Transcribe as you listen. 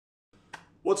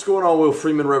What's going on, Will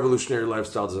Freeman,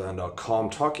 RevolutionaryLifestyleDesign.com,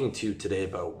 talking to you today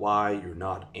about why you're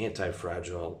not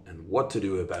anti-fragile and what to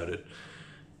do about it.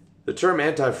 The term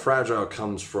anti-fragile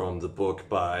comes from the book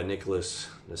by Nicholas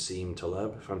Nassim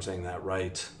Taleb, if I'm saying that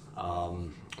right,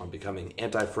 on becoming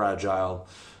anti-fragile,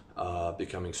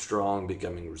 becoming strong,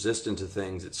 becoming resistant to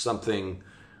things. It's something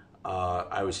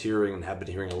I was hearing and have been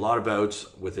hearing a lot about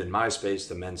within my space,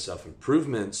 the men's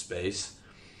self-improvement space.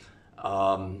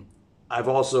 I've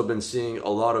also been seeing a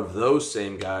lot of those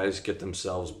same guys get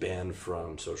themselves banned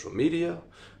from social media,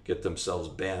 get themselves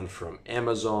banned from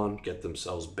Amazon, get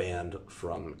themselves banned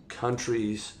from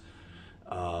countries,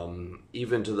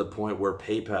 even to the point where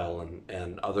PayPal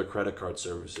and other credit card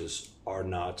services are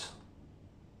not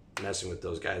messing with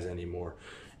those guys anymore.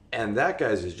 And that,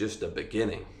 guys, is just a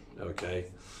beginning, okay?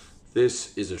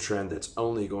 This is a trend that's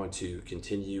only going to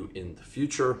continue in the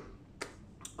future.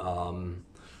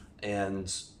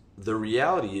 And the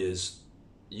reality is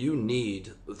you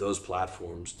need those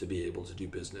platforms to be able to do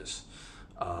business,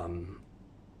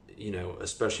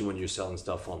 especially when you're selling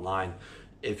stuff online.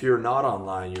 If you're not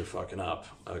online, you're fucking up,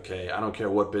 okay? I don't care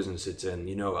what business it's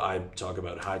in. I talk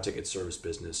about high ticket service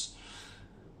business,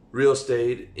 real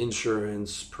estate,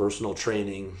 insurance, personal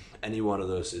training. Any one of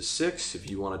those is six. If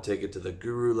you want to take it to the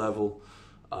guru level,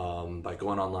 by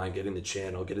going online, getting the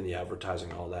channel, getting the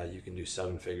advertising, all that, you can do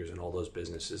seven figures in all those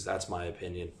businesses. That's my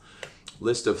opinion.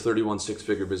 List of 31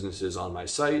 six-figure businesses on my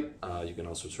site. You can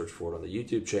also search for it on the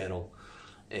YouTube channel.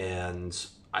 And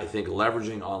I think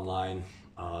leveraging online,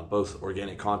 both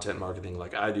organic content marketing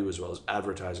like I do, as well as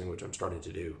advertising, which I'm starting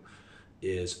to do,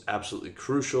 is absolutely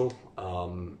crucial.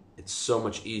 It's so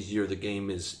much easier. The game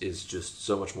is just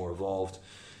so much more evolved.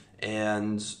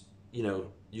 And,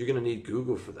 you're going to need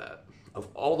Google for that. Of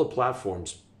all the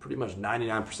platforms, pretty much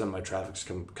 99% of my traffic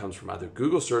comes from either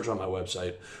Google search on my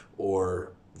website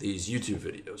or these YouTube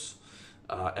videos.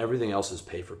 Everything else is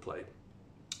pay for play.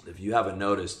 If you haven't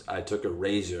noticed, I took a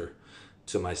razor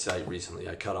to my site recently.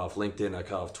 I cut off LinkedIn, I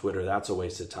cut off Twitter. That's a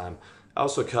waste of time. I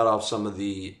also cut off some of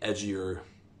the edgier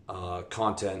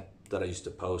content that I used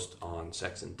to post on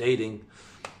sex and dating,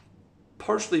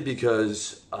 partially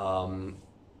because my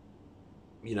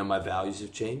values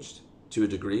have changed to a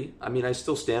degree. I mean, I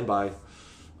still stand by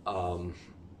a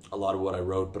lot of what I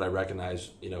wrote, but I recognize,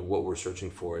 what we're searching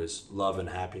for is love and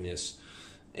happiness,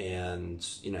 and,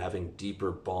 having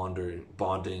deeper bonding,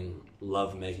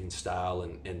 love-making style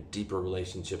and deeper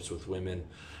relationships with women.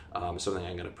 Something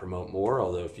I'm going to promote more,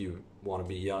 although if you want to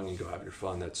be young and go have your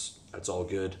fun, that's all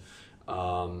good.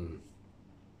 But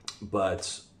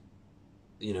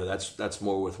that's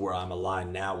more with where I'm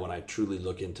aligned now when I truly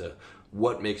look into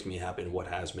what makes me happy and what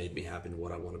has made me happy and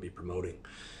what I want to be promoting.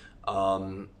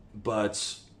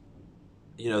 But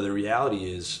the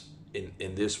reality is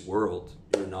in this world,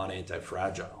 you're not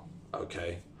anti-fragile,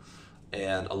 okay?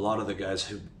 And a lot of the guys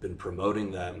who've been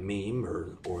promoting that meme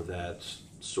or that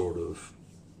sort of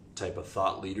type of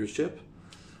thought leadership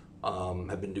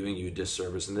have been doing you a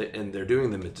disservice, and they're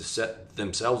doing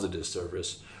themselves a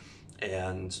disservice.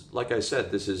 And like I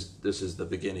said, this is the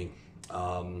beginning.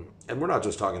 And we're not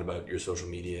just talking about your social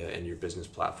media and your business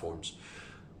platforms.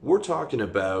 We're talking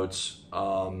about,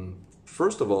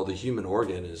 first of all, the human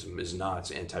organism is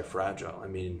not anti-fragile. I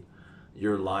mean,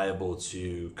 you're liable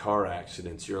to car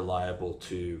accidents. You're liable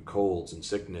to colds and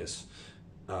sickness.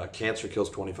 Cancer kills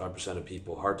 25% of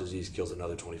people. Heart disease kills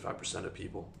another 25% of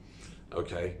people.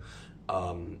 Okay?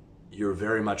 You're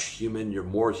very much human. You're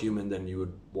more human than you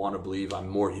would want to believe. I'm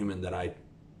more human than I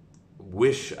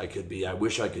wish I could be. I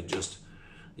wish I could just,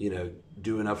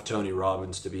 do enough Tony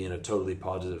Robbins to be in a totally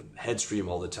positive headstream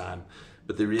all the time.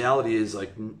 But the reality is,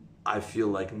 I feel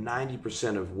like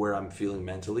 90% of where I'm feeling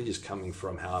mentally is coming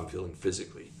from how I'm feeling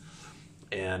physically.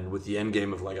 And with the end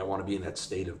game of I want to be in that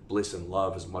state of bliss and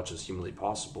love as much as humanly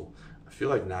possible, I feel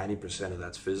like 90% of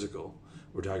that's physical.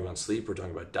 We're talking about sleep, we're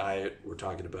talking about diet, we're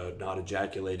talking about not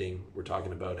ejaculating, we're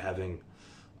talking about having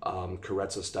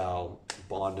Carezza style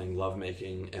bonding,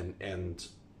 lovemaking, and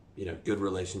good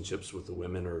relationships with the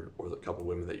women or the couple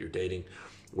women that you're dating.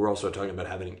 We're also talking about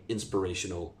having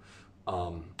inspirational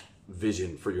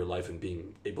vision for your life and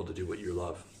being able to do what you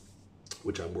love,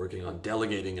 which I'm working on,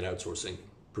 delegating and outsourcing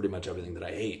pretty much everything that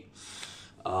I hate.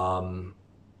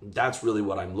 That's really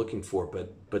what I'm looking for.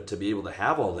 But to be able to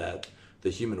have all that, the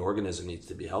human organism needs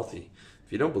to be healthy.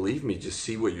 If you don't believe me, just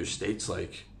see what your state's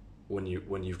like when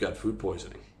you've got food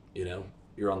poisoning.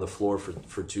 You're on the floor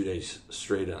for 2 days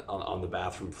straight on the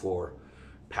bathroom floor,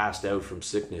 passed out from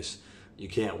sickness. You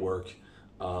can't work.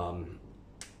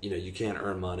 You can't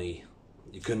earn money.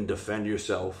 You couldn't defend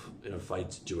yourself in a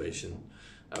fight situation.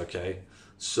 Okay,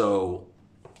 so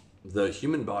the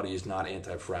human body is not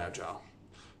anti-fragile.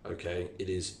 Okay, it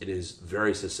is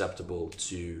very susceptible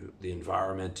to the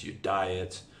environment, to your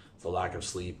diet, the lack of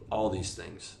sleep, all these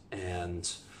things.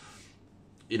 And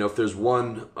if there's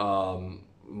one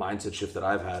mindset shift that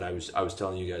I've had, I was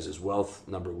telling you guys, is wealth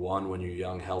number one when you're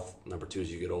young, health number two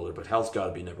as you get older, but health's got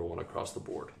to be number one across the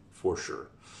board for sure.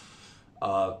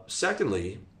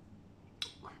 Secondly,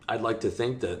 I'd like to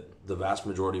think that the vast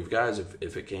majority of guys,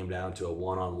 if it came down to a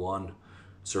one-on-one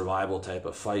survival type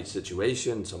of fight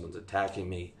situation, someone's attacking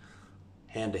me,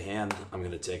 hand to hand, I'm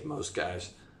going to take most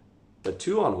guys. But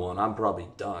 2-on-1, I'm probably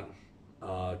done.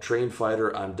 Trained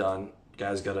fighter, I'm done.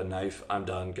 Guy's got a knife, I'm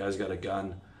done. Guy's got a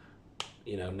gun,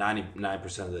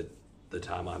 99% of the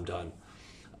time I'm done.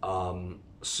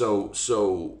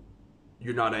 So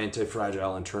you're not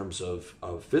anti-fragile in terms of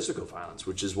physical violence,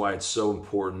 which is why it's so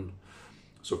important.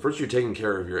 So first you're taking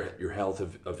care of your health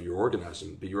of your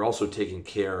organism, but you're also taking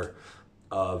care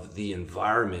of the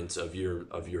environment of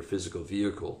your physical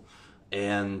vehicle.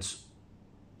 And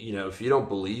if you don't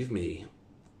believe me,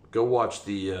 go watch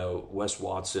the Wes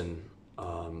Watson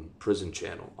prison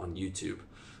channel on YouTube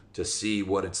to see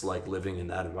what it's like living in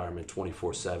that environment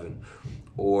 24/7,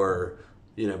 or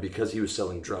because he was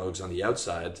selling drugs on the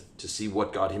outside, to see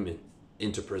what got him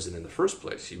into prison in the first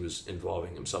place. He was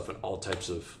involving himself in all types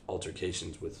of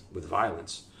altercations with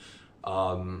violence.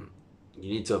 You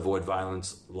need to avoid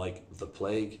violence like the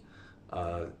plague,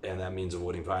 and that means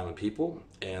avoiding violent people,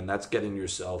 and that's getting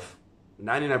yourself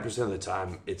 99% of the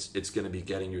time it's going to be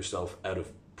getting yourself out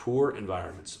of poor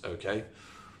environments. Okay,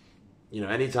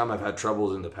 anytime I've had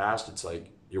troubles in the past, it's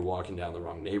like you're walking down the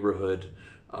wrong neighborhood,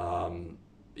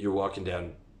 you're walking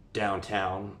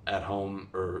downtown at home,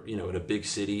 or in a big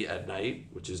city at night,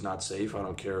 which is not safe. I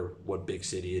don't care what big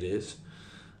city it is.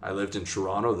 I lived in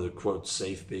Toronto, the quote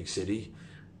safe big city.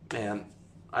 Man,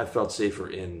 I felt safer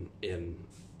in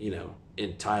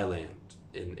Thailand,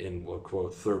 in what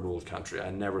quote third world country. I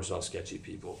never saw sketchy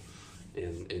people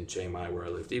in Chiang Mai where I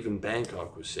lived. Even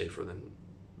Bangkok was safer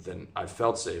than I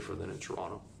felt safer than in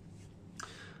Toronto.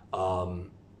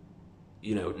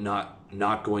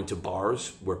 Not going to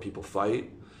bars where people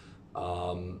fight,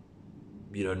 not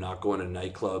going to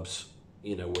nightclubs,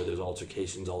 where there's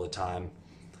altercations all the time.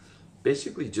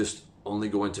 Basically just only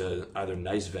going to either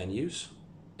nice venues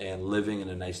and living in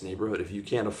a nice neighborhood. If you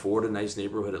can't afford a nice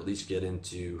neighborhood, at least get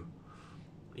into,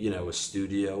 a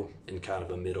studio in kind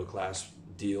of a middle class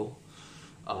deal.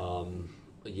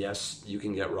 Yes, you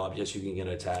can get robbed. Yes, you can get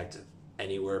attacked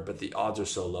anywhere, but the odds are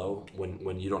so low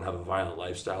when you don't have a violent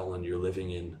lifestyle and you're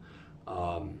living in,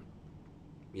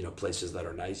 places that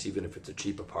are nice, even if it's a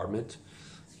cheap apartment.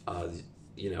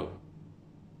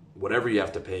 Whatever you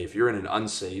have to pay, if you're in an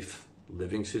unsafe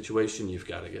living situation, you've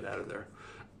got to get out of there.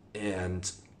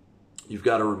 And you've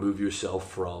got to remove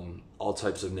yourself from all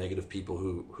types of negative people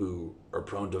who are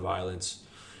prone to violence,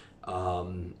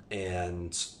 and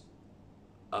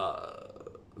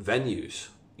venues.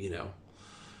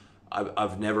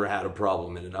 I've never had a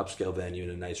problem in an upscale venue,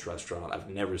 in a nice restaurant. I've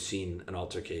never seen an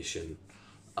altercation,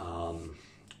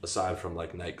 aside from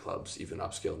like nightclubs. Even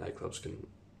upscale nightclubs can,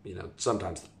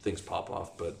 sometimes things pop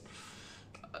off, but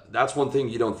that's one thing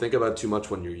you don't think about too much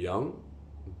when you're young,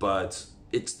 but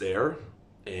it's there,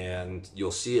 and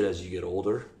you'll see it as you get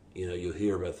older. You'll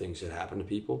hear about things that happen to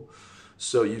people.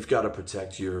 So you've got to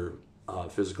protect your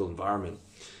physical environment.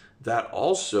 That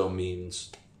also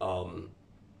means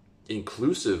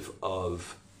inclusive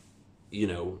of,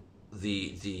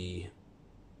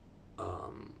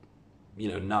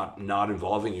 not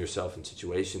involving yourself in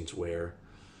situations where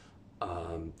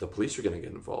the police are going to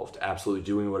get involved. Absolutely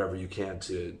doing whatever you can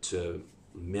to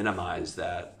minimize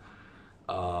that,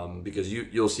 because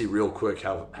you'll see real quick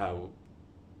how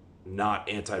not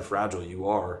anti-fragile you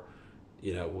are,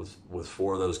 with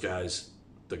 4 of those guys,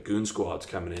 the goon squad's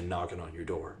coming in knocking on your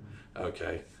door.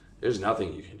 Okay, there's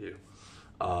nothing you can do.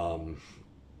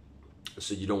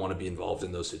 So you don't want to be involved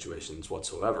in those situations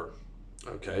whatsoever.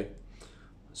 Okay,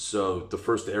 so the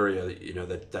first area that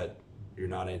you're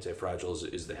not anti-fragile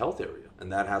is the health area,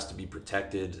 and that has to be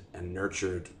protected and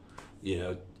nurtured,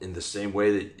 in the same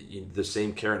way that the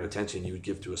same care and attention you would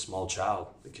give to a small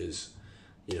child, because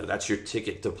that's your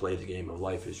ticket to play the game of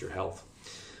life, is your health.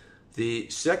 The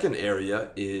second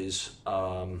area is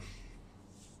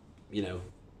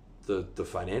the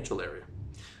financial area.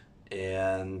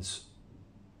 And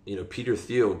Peter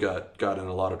Thiel got in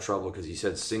a lot of trouble because he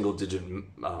said single-digit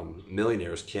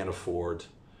millionaires can't afford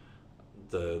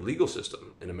the legal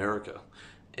system in America.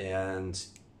 And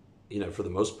for the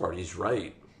most part, he's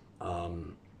right,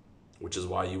 which is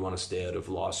why you want to stay out of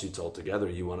lawsuits altogether.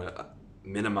 You want to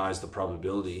minimize the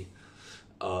probability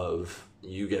of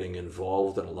you getting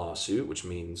involved in a lawsuit, which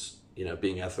means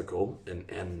being ethical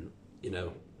and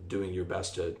doing your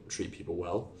best to treat people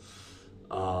well.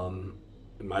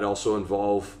 It might also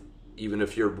involve, even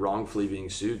if you're wrongfully being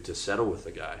sued, to settle with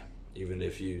the guy, even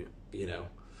if you've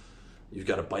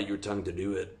got to bite your tongue to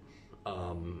do it.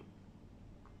 I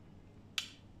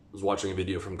was watching a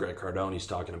video from Grant Cardone. He's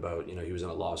talking about, he was in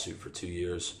a lawsuit for 2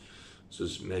 years. This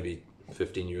was maybe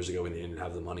 15 years ago when he didn't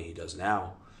have the money he does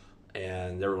now.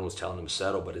 And everyone was telling him to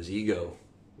settle, but his ego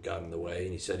got in the way.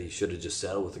 And he said he should have just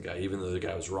settled with the guy. Even though the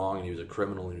guy was wrong and he was a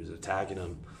criminal and he was attacking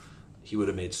him, he would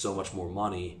have made so much more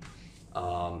money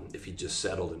if he just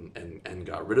settled and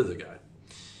got rid of the guy.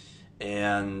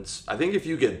 And I think if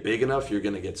you get big enough, you're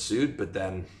going to get sued. But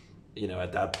then,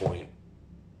 at that point,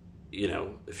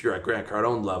 if you're at Grant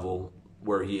Cardone level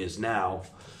where he is now,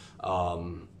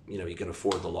 he can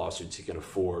afford the lawsuits, he can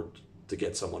afford to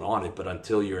get someone on it. But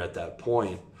until you're at that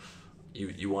point,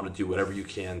 you want to do whatever you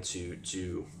can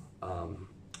to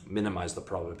minimize the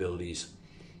probabilities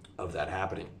of that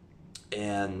happening.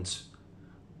 And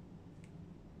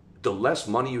the less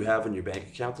money you have in your bank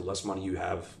account, the less money you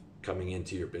have coming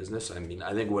into your business. I mean,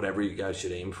 I think whatever you guys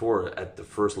should aim for at the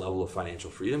first level of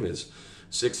financial freedom is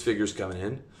 6 figures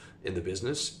coming in the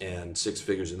business and 6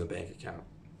 figures in the bank account,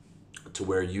 to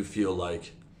where you feel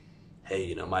like,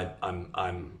 hey,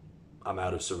 I'm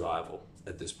out of survival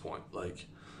at this point. Like,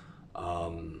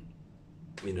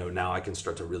 now I can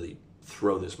start to really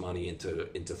throw this money into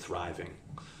thriving.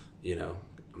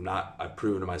 I've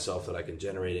proven to myself that I can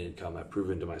generate income. I've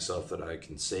proven to myself that I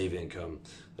can save income,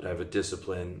 that I have a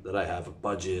discipline, that I have a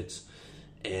budget.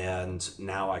 And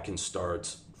now I can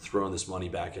start throwing this money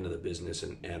back into the business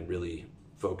and really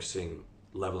focusing,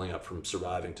 leveling up from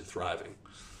surviving to thriving.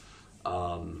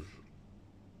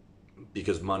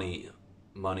 Because money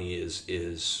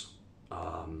is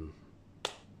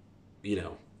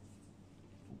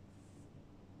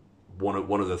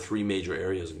one of the 3 major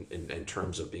areas in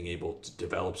terms of being able to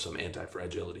develop some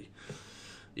anti-fragility.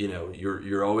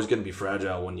 You're always going to be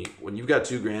fragile when you've got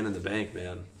 $2,000 in the bank,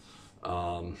 man.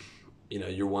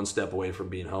 You're one step away from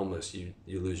being homeless. You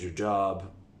lose your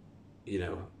job.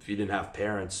 If you didn't have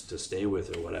parents to stay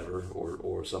with or whatever,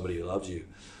 or somebody who loves you,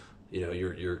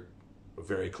 you're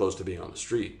very close to being on the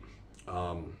street.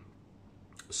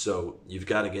 So you've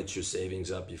got to get your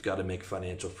savings up. You've got to make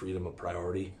financial freedom a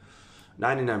priority.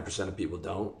 99% of people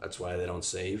don't. That's why they don't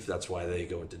save. That's why they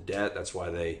go into debt. That's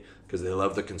why because they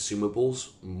love the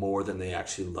consumables more than they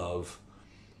actually love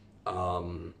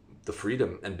the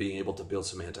freedom and being able to build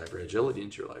some anti-fragility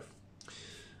into your life.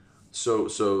 So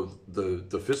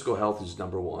the physical health is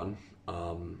number 1.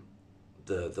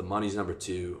 The money's number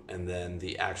 2, and then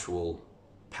the actual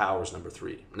power is number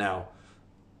 3. Now,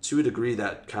 to a degree,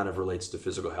 that kind of relates to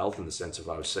physical health in the sense of,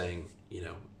 I was saying,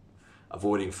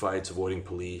 avoiding fights, avoiding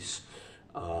police.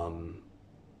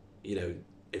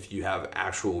 If you have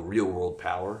actual real world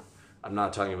power, I'm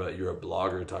not talking about you're a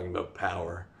blogger talking about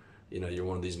power. You're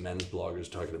one of these men's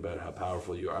bloggers talking about how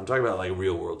powerful you are. I'm talking about like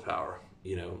real world power.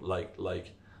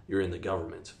 Like you're in the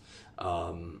government,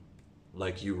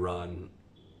 like you run,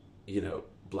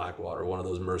 Blackwater, one of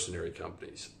those mercenary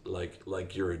companies.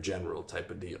 Like you're a general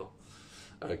type of deal.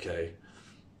 Okay.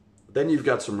 Then you've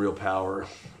got some real power.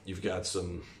 You've got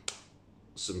some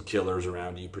killers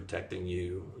around you protecting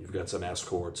you. You've got some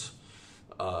escorts,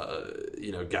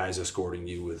 guys escorting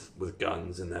you with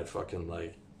guns and that fucking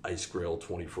like ice grill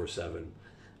 24/7.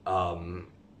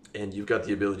 And you've got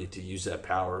the ability to use that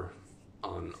power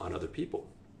on other people.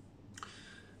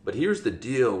 But here's the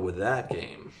deal with that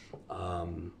game.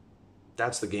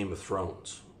 That's the Game of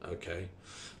Thrones. Okay.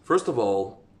 First of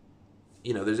all,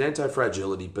 there's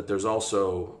anti-fragility, but there's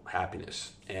also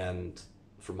happiness. And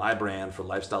for my brand, for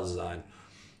lifestyle design,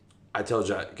 I tell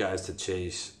guys to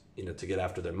chase, to get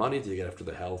after their money, to get after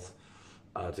their health,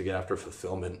 to get after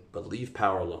fulfillment, but leave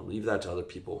power alone. Leave that to other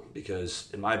people,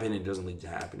 because in my opinion, it doesn't lead to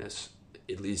happiness.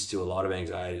 It leads to a lot of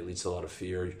anxiety. It leads to a lot of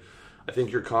fear. I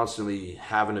think you're constantly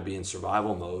having to be in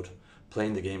survival mode,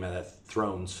 playing the game of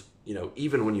Thrones,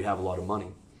 even when you have a lot of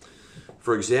money.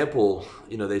 For example,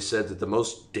 they said that the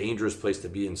most dangerous place to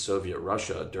be in Soviet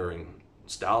Russia during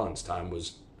Stalin's time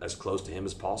was as close to him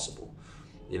as possible.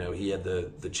 He had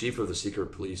the chief of the secret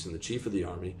police and the chief of the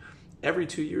army. Every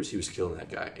 2 years he was killing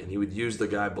that guy, and he would use the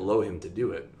guy below him to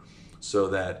do it, so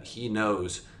that he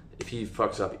knows if he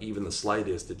fucks up even the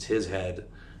slightest, it's his head,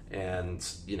 and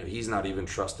he's not even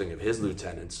trusting of his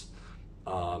lieutenants.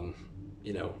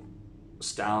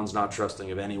 Stalin's not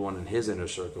trusting of anyone in his inner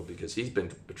circle because he's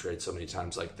been betrayed so many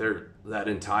times. Like that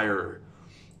entire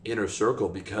inner circle,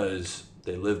 because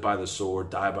they live by the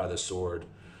sword, die by the sword.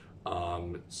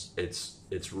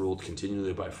 It's ruled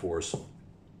continually by force.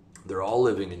 They're all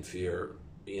living in fear.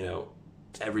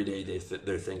 every day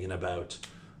they're thinking about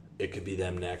it could be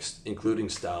them next, including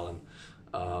Stalin.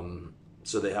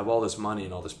 So they have all this money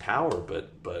and all this power,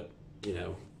 but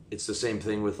it's the same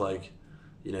thing with like,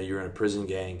 you're in a prison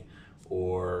gang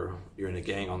or you're in a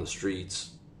gang on the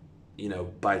streets.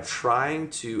 By trying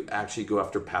to actually go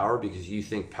after power because you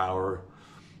think power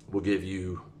will give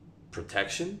you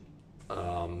protection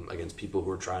against people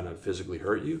who are trying to physically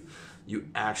hurt you, you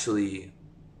actually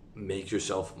make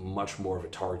yourself much more of a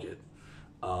target.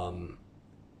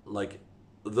 Like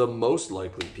the most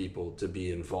likely people to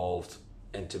be involved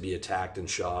and to be attacked and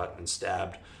shot and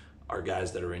stabbed are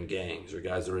guys that are in gangs or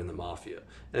guys that are in the mafia.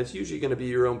 And it's usually going to be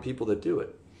your own people that do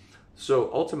it. So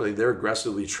ultimately, they're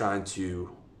aggressively trying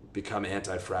to become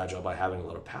anti-fragile by having a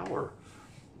lot of power.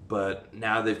 But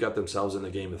now they've got themselves in the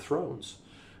Game of Thrones.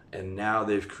 And now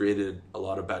they've created a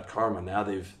lot of bad karma. Now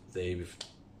they've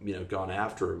gone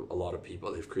after a lot of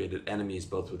people. They've created enemies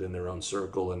both within their own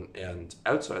circle and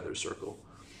outside their circle.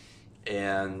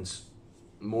 And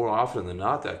more often than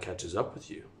not, that catches up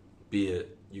with you. Be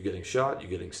it you getting shot, you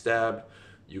getting stabbed,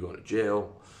 you going to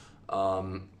jail.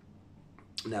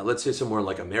 Now, let's say somewhere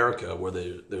like America where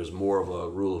there's more of a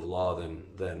rule of law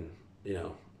than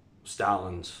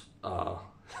Stalin's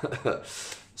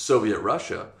Soviet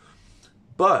Russia.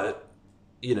 But,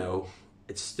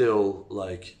 it's still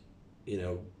like,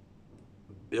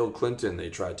 Bill Clinton, they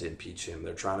tried to impeach him.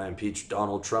 They're trying to impeach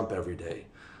Donald Trump every day.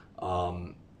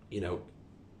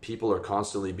 People are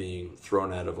constantly being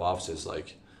thrown out of offices.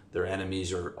 Like their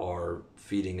enemies are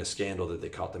feeding a scandal that they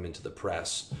caught them into the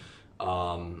press.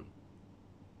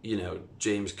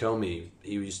 James Comey,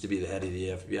 he used to be the head of the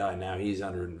FBI. Now he's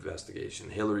under investigation.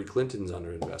 Hillary Clinton's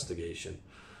under investigation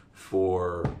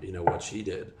for, what she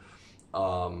did.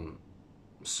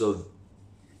 So,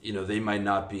 they might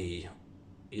not be,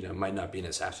 might not be an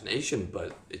assassination,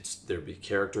 but there'll be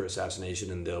character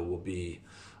assassination, and there will be,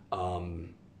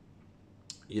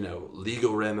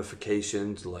 legal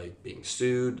ramifications like being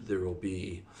sued. There will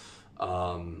be,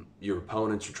 your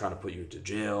opponents are trying to put you into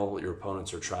jail. Your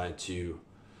opponents are trying to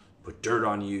put dirt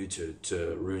on you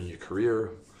to ruin your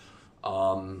career.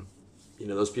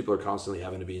 Those people are constantly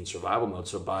having to be in survival mode.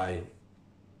 So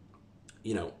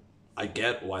I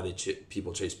get why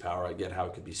people chase power. I get how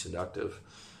it could be seductive.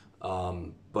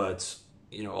 But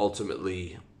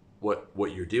ultimately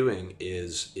what you're doing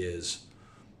is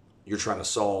you're trying to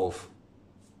solve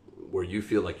where you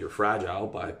feel like you're fragile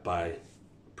by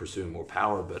pursuing more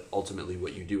power. But ultimately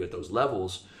what you do at those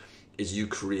levels is you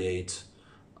create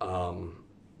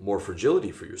more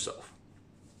fragility for yourself.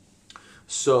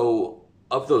 So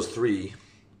of those three,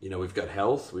 we've got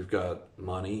health, we've got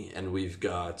money, and we've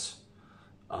got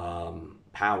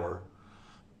power.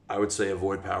 I would say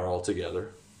avoid power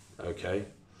altogether. Okay.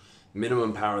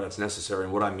 Minimum power that's necessary.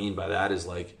 And what I mean by that is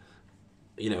like,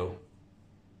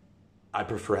 I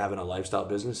prefer having a lifestyle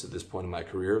business at this point in my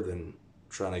career than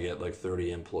trying to get like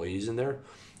 30 employees in there.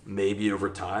 Maybe over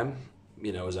time,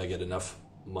 as I get enough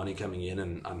money coming in,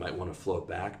 and I might want to float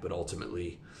back, but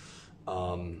ultimately,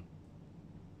 I'm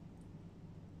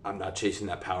not chasing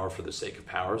that power for the sake of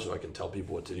power so I can tell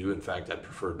people what to do. In fact, I'd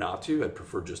prefer not to. I'd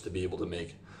prefer just to be able to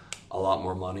make a lot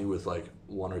more money with like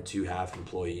 1 or 2 half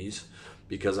employees,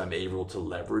 because I'm able to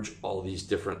leverage all these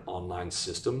different online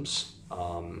systems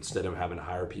instead of having to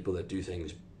hire people that do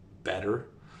things better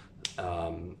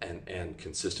and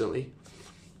consistently.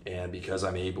 And because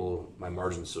my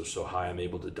margins are so high, I'm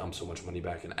able to dump so much money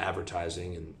back in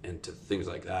advertising and to things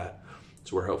like that.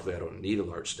 So where hopefully I don't need a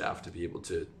large staff to be able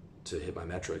to hit my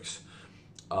metrics.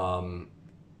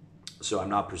 So I'm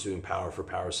not pursuing power for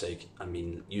power's sake. I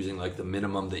mean, using like the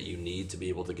minimum that you need to be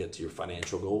able to get to your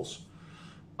financial goals.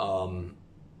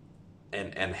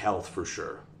 And health for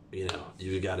sure.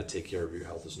 You got to take care of your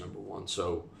health as number one.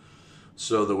 So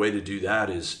the way to do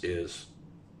that is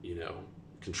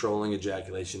controlling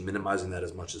ejaculation, minimizing that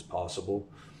as much as possible,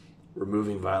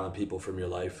 removing violent people from your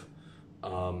life,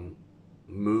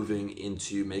 moving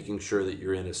into making sure that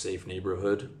you're in a safe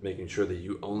neighborhood, making sure that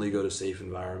you only go to safe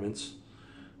environments.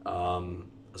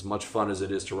 As much fun as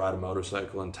it is to ride a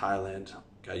motorcycle in Thailand,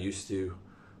 I used to,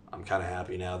 I'm kind of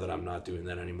happy now that I'm not doing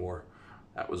that anymore.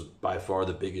 That was by far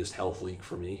the biggest health leak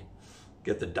for me.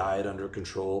 Get the diet under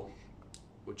control,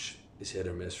 which is hit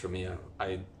or miss for me.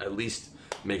 I at least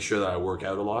make sure that I work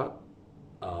out a lot,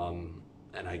 and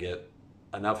I get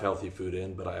enough healthy food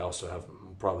in, but I also have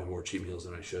probably more cheat meals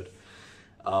than I should.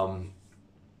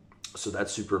 So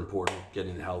that's super important,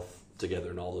 getting the health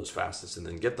together in all those facets, and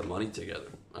then get the money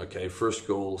together. Okay, first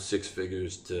goal, 6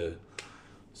 figures to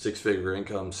 6-figure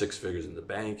income, 6 figures in the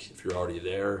bank. If you're already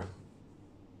there,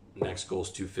 next goal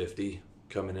is 250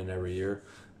 coming in every year.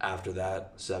 After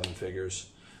that, 7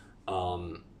 figures.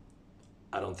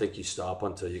 I don't think you stop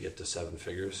until you get to 7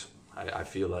 figures. I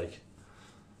feel like,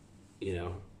 you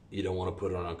know, you don't want to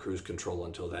put it on cruise control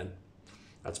until then.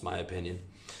 That's my opinion.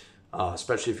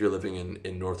 Especially if you're living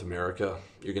in North America,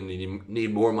 you're going to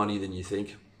need more money than you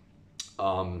think.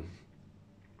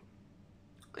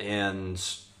 And,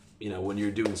 you know, when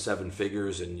you're doing 7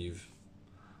 figures and you've,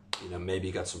 you know,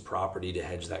 maybe got some property to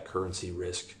hedge that currency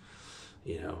risk,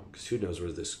 you know, because who knows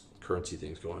where this currency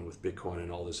thing's going with Bitcoin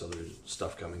and all this other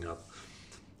stuff coming up.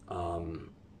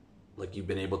 Like, you've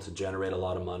been able to generate a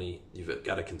lot of money. You've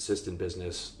got a consistent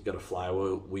business. You've got a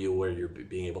flywheel where you're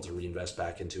being able to reinvest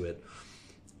back into it.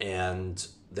 And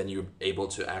then you're able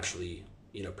to actually,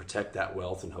 you know, protect that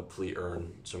wealth and hopefully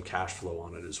earn some cash flow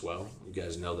on it as well. You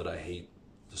guys know that I hate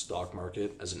the stock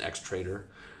market. As an ex-trader,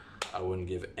 I wouldn't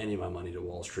give any of my money to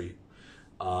Wall Street.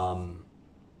 And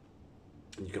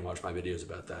you can watch my videos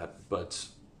about that. But,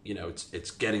 you know,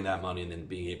 it's getting that money and then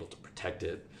being able to protect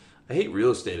it. I hate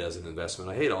real estate as an investment.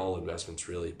 I hate all investments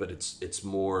really, but it's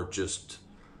more just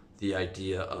the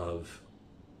idea of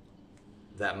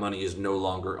that money is no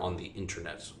longer on the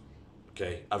internet.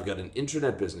 Okay, I've got an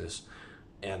internet business,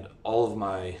 and all of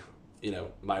my, you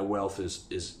know, my wealth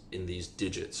is in these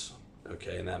digits.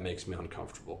 Okay, and that makes me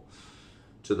uncomfortable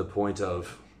to the point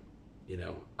of, you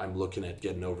know, I'm looking at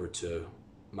getting over to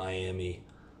Miami,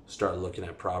 start looking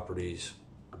at properties.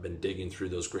 I've been digging through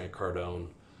those Grant Cardone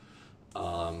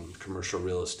commercial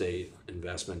real estate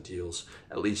investment deals,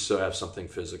 at least so I have something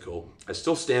physical. I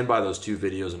still stand by those 2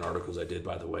 videos and articles I did,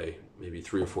 by the way, maybe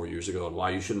 3 or 4 years ago, on why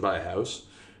you shouldn't buy a house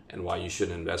and why you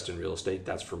shouldn't invest in real estate.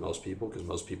 That's for most people, because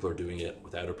most people are doing it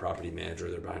without a property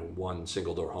manager. They're buying one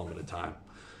single door home at a time.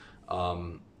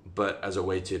 But as a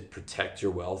way to protect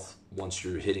your wealth once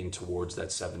you're hitting towards that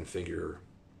 7-figure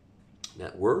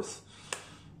net worth,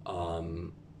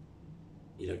 you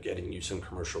know, getting you some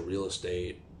commercial real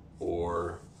estate,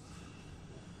 or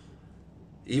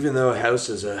even though a house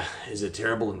is a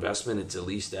terrible investment, it's at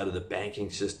least out of the banking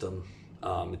system.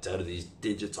 It's out of these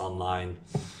digits online.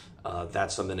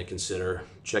 That's something to consider.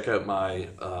 Check out my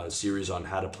series on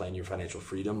how to plan your financial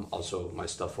freedom. Also, my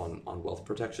stuff on wealth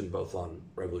protection, both on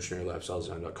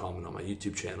revolutionarylifestylesdesign.com and on my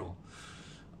YouTube channel.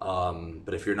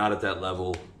 But if you're not at that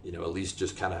level, you know, at least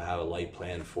just kind of have a light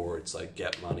plan for it. It's like,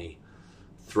 get money,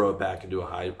 throw it back into a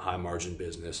high margin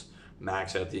business,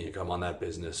 max out the income on that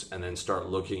business, and then start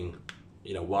looking,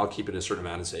 you know, while keeping a certain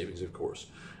amount of savings, of course,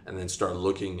 and then start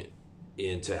looking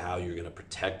into how you're going to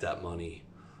protect that money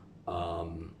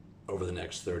over the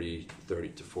next 30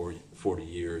 to 40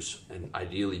 years, and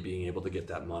ideally being able to get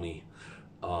that money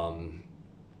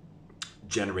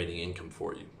generating income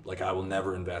for you. Like, I will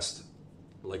never invest,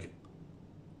 like,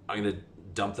 I'm going to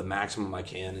dump the maximum I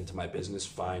can into my business,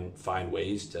 find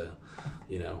ways to,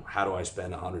 you know, how do I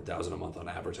spend $100,000 a month on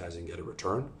advertising and get a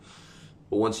return?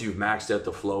 But once you've maxed out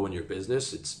the flow in your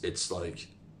business, it's like,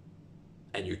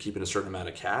 and you're keeping a certain amount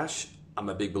of cash, I'm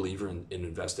a big believer in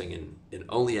investing in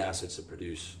only assets that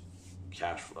produce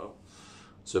cash flow.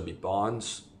 So it'd be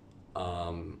bonds,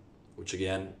 which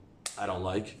again, I don't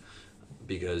like,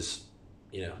 because,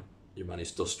 you know, your money's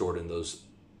still stored in those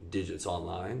digits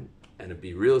online. And it'd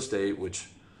be real estate, which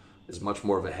is much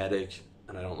more of a headache,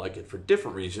 and I don't like it for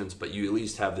different reasons, but you at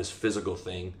least have this physical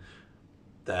thing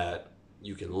that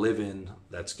you can live in,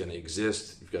 that's going to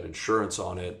exist. You've got insurance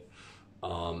on it.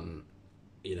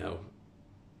 You know,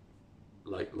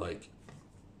 like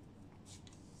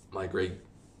my great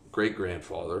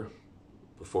grandfather,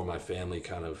 before my family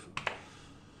kind of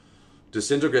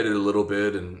disintegrated a little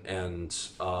bit, and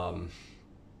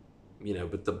you know,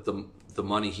 but the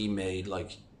money he made,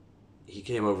 like, he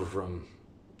came over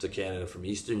to Canada from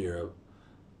Eastern Europe,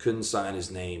 couldn't sign his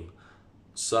name,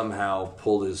 somehow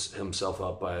pulled himself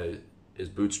up by his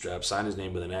bootstraps, signed his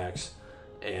name with an X,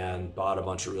 and bought a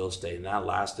bunch of real estate, and that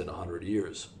lasted 100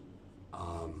 years.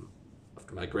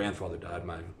 After my grandfather died,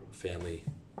 my family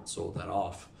sold that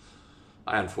off.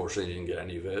 I unfortunately didn't get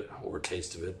any of it or a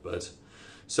taste of it, but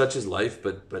such is life.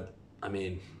 But I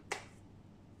mean,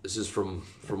 this is from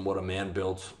what a man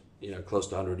built, you know, close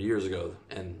to 100 years ago.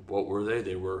 And what were they?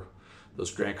 They were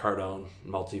those Grant Cardone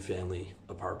multifamily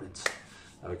apartments.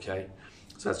 Okay,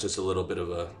 so that's just a little bit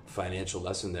of a financial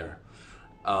lesson there.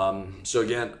 So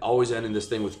again, always ending this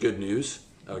thing with good news.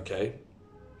 Okay,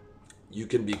 you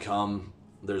can become,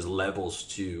 there's levels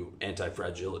to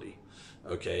anti-fragility.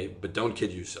 Okay, but don't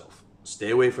kid yourself.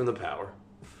 Stay away from the power.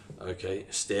 Okay,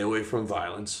 stay away from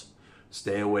violence.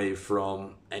 Stay away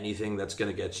from anything that's going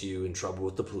to get you in trouble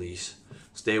with the police.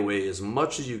 Stay away as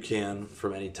much as you can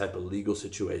from any type of legal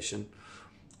situation.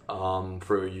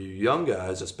 For you young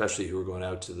guys, especially who are going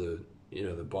out to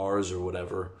the bars or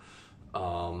whatever,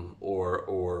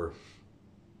 or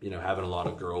having a lot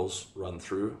of girls run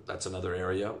through. That's another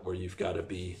area where you've got to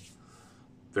be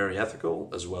very ethical,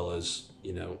 as well as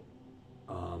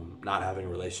not having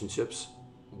relationships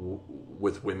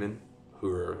with women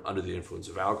who are under the influence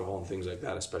of alcohol and things like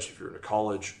that, especially if you're in a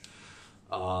college,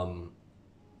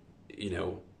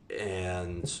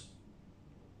 and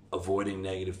avoiding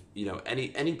negative,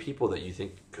 any people that you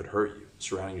think could hurt you,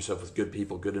 surrounding yourself with good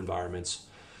people, good environments,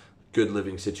 good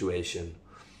living situation,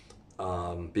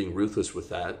 being ruthless with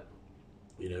that,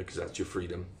 because that's your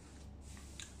freedom.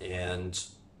 And,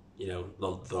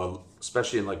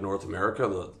 especially in like North America,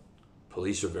 the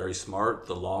police are very smart.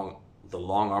 The long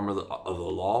arm of the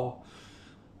law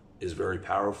is very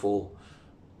powerful.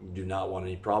 You do not want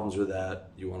any problems with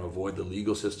that. You want to avoid the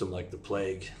legal system like the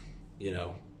plague.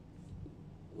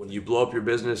 When you blow up your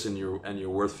business and you're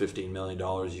worth $15 million,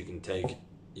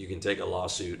 you can take a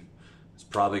lawsuit. It's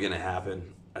probably going to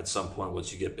happen at some point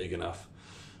once you get big enough.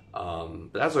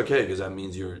 But that's okay, because that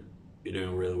means you're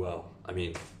doing really well. I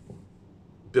mean,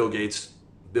 Bill Gates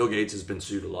has been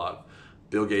sued a lot.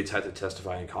 Bill Gates had to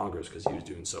testify in Congress because he was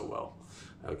doing so well.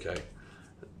 Okay,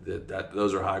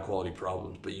 those are high quality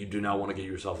problems, but you do not want to get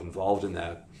yourself involved in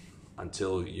that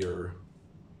until you're,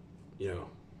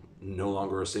 no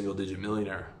longer a single digit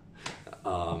millionaire,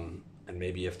 and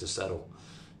maybe you have to settle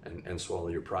and swallow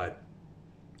your pride.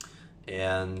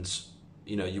 And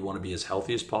you want to be as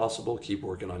healthy as possible. Keep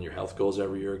working on your health goals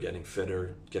every year, getting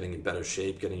fitter, getting in better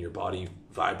shape, getting your body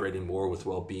vibrating more with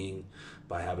well-being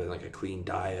by having like a clean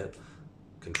diet,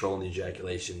 controlling the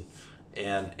ejaculation,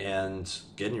 and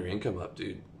getting your income up,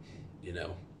 dude. You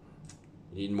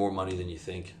need more money than you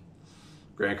think.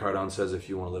 Grant Cardone says if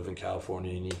you want to live in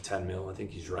California, you need 10 mil. I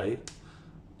think he's right. It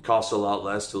costs a lot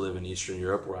less to live in Eastern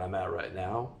Europe, where I'm at right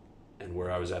now, and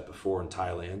where I was at before in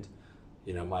Thailand.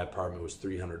 My apartment was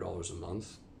 $300 a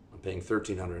month. I'm paying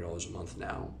 $1,300 a month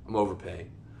now. I'm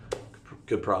overpaying.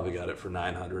 Could probably got it for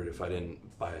 $900 if I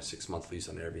didn't buy a 6-month lease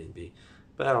on Airbnb,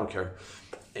 but I don't care.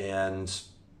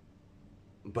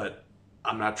 But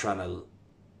I'm not trying to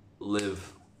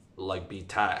live like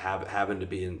having to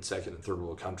be in second and third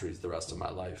world countries the rest of my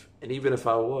life. And even if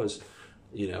I was,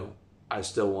 I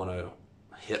still want to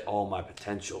hit all my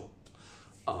potential.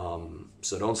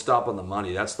 So don't stop on the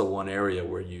money. That's the one area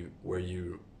where you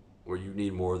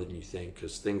need more than you think,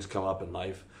 because things come up in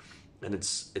life, and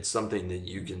it's something that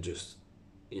you can just,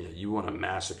 you want to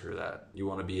massacre that. You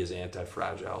want to be as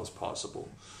anti-fragile as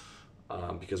possible,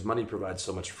 because money provides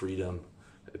so much freedom.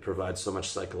 It provides so much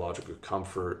psychological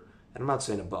comfort. And I'm not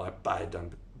saying to buy a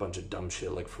bunch of dumb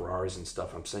shit like Ferraris and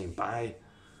stuff. I'm saying buy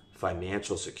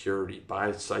financial security,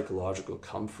 buy psychological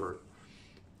comfort,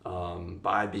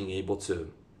 by being able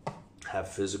to have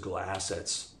physical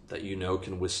assets that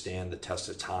can withstand the test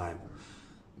of time,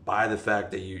 by the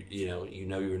fact that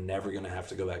you're never going to have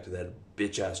to go back to that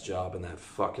bitch ass job and that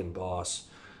fucking boss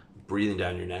breathing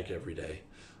down your neck every day.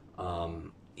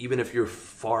 Even if you're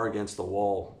far against the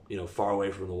wall, far away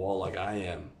from the wall like I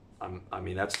am,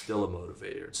 that's still a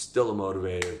motivator. It's still a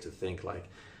motivator to think like,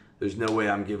 there's no way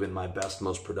I'm giving my best,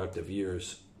 most productive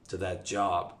years to that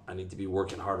job. I need to be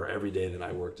working harder every day than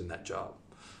I worked in that job.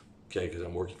 Okay, because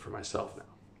I'm working for myself now.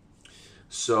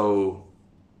 So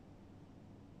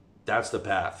that's the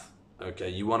path. Okay,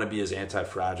 you want to be as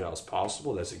anti-fragile as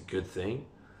possible. That's a good thing.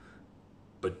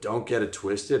 But don't get it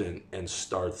twisted and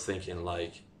start thinking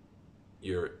like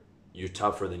you're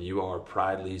tougher than you are.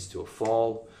 Pride leads to a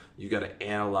fall. You got to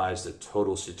analyze the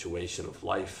total situation of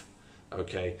life.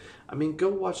 Okay, go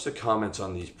watch the comments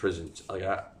on these prisons. Like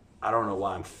I don't know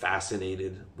why I'm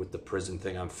fascinated with the prison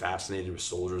thing. I'm fascinated with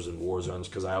soldiers and war zones,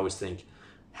 because I always think,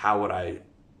 how would I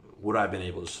have been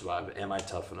able to survive? Am I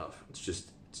tough enough? It's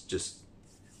just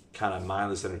kind of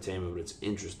mindless entertainment, but it's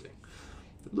interesting.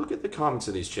 But look at the comments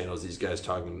of these channels.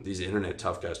 These internet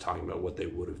tough guys talking about what they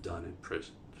would have done in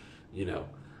prison.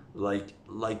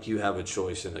 Like you have a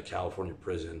choice in a California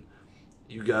prison.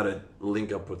 You got to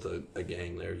link up with a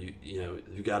gang there.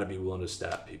 You got to be willing to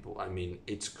stab people.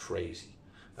 It's crazy.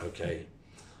 Okay,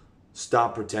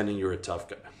 stop pretending you're a tough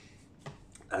guy.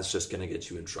 That's just going to get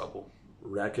you in trouble.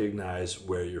 Recognize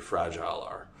where you're fragile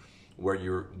are, where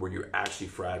you're actually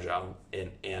fragile,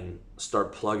 and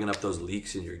start plugging up those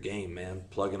leaks in your game, man.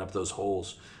 Plugging up those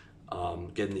holes,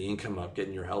 getting the income up,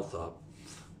 getting your health up,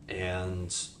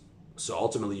 and so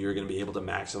ultimately you're going to be able to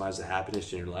maximize the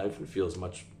happiness in your life and feel as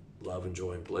much love and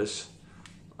joy and bliss,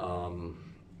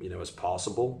 as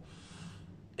possible.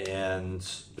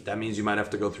 But that means you might have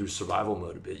to go through survival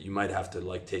mode a bit. You might have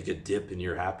to take a dip in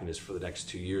your happiness for the next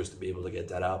 2 years to be able to get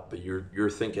that up. But you're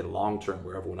thinking long term,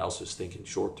 where everyone else is thinking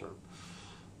short term.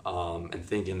 and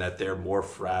thinking that they're more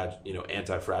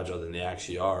anti-fragile than they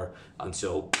actually are,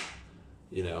 until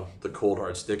the cold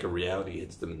hard stick of reality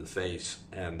hits them in the face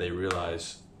and they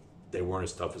realize they weren't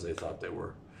as tough as they thought they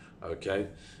were. Okay,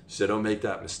 so don't make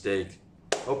that mistake.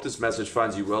 Hope this message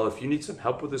finds you well. If you need some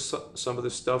help with some of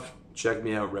this stuff, check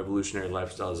me out,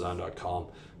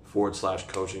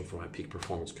 revolutionarylifestyledesign.com/coaching for my peak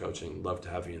performance coaching. Love to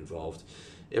have you involved.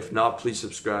 If not, please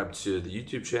subscribe to the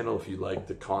YouTube channel if you like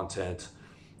the content,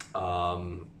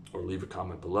 or leave a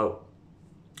comment below.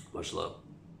 Much love.